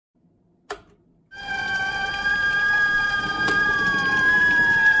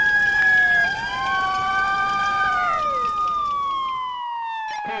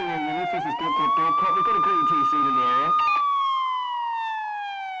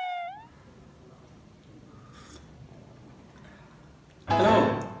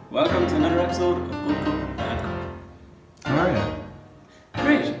Welcome to another episode of Good Cup, Bad Cup. How are you?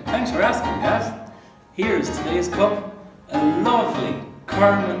 Great, thanks for asking, guys. Here's today's cup, a lovely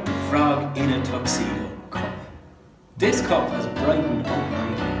Kermit the Frog in a tuxedo cup. This cup has brightened up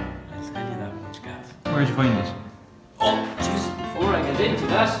my day, I'll tell you that much, guys. Where'd you find it? Oh, jeez, before I get into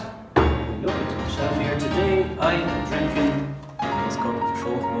that, look at the shelf here. Today I am drinking this cup of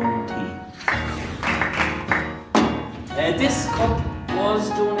throat-warming tea. This cup was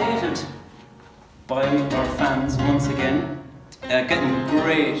donated by our fans once again. Getting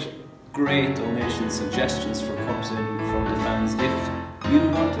great donation suggestions for cups in from the fans. If you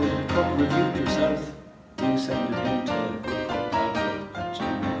want a cup reviewed yourself, do send it in to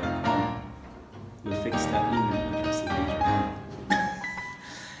goodcupbadcup@gmail.com. We'll fix that email address later on.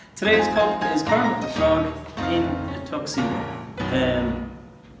 Today's cup is Kermit the Frog in a tuxedo.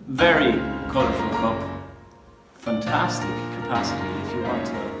 Very colourful cup. Fantastic capacity if you want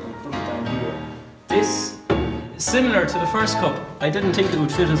to. I'll put it down here. This, similar to the first cup, I didn't think it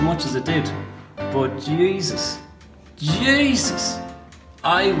would fit as much as it did, but Jesus,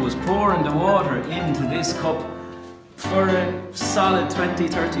 I was pouring the water into this cup for a solid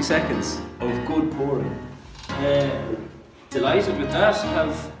 20-30 seconds of good pouring. Delighted with that.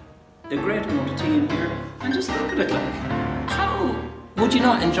 Have a great amount of tea in here, and just look at it, like, how would you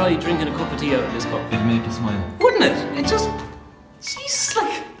not enjoy drinking a cup of tea out of this cup? It'd make you smile. Wouldn't it? It just, Jesus,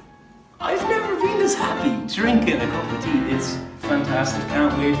 like, I've never been this happy drinking a cup of tea. It's fantastic.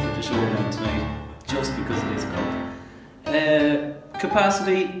 Can't wait for the showdown tonight, just because of this cup.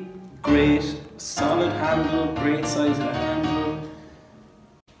 Capacity, great. Solid handle, great size of the handle.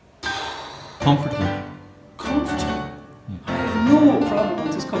 Comfortable. I have no problem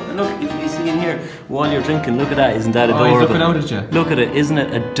with this cup. And look, if you see in here, while you're drinking, look at that. Isn't that adorable? Oh, he's looking out at you. Look at it. Isn't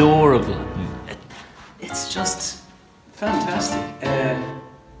it adorable? Yeah. It's just fantastic.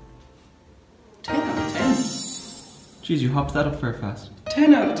 10 out of 10. Jeez, you hopped that up very fast.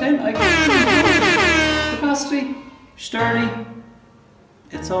 10 out of 10. I got capacity, sturdy.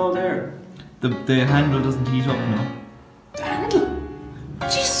 It's all there. The handle doesn't heat up, no? The handle?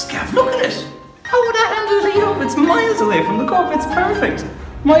 Jesus, Gav, look at it. How would that handle heat up? It's miles away from the cup. It's perfect.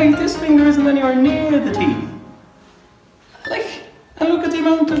 This finger isn't anywhere near the tea. Like, and look at the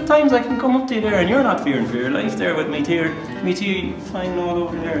amount of times I can come up to you there, and you're not fearing for your life there with me tea fine note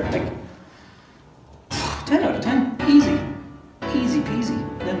over there. Like, 10 out of 10. Easy. Easy peasy.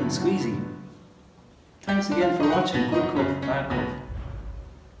 Lemon squeezy. Thanks again for watching Good Cup, Bad Cup.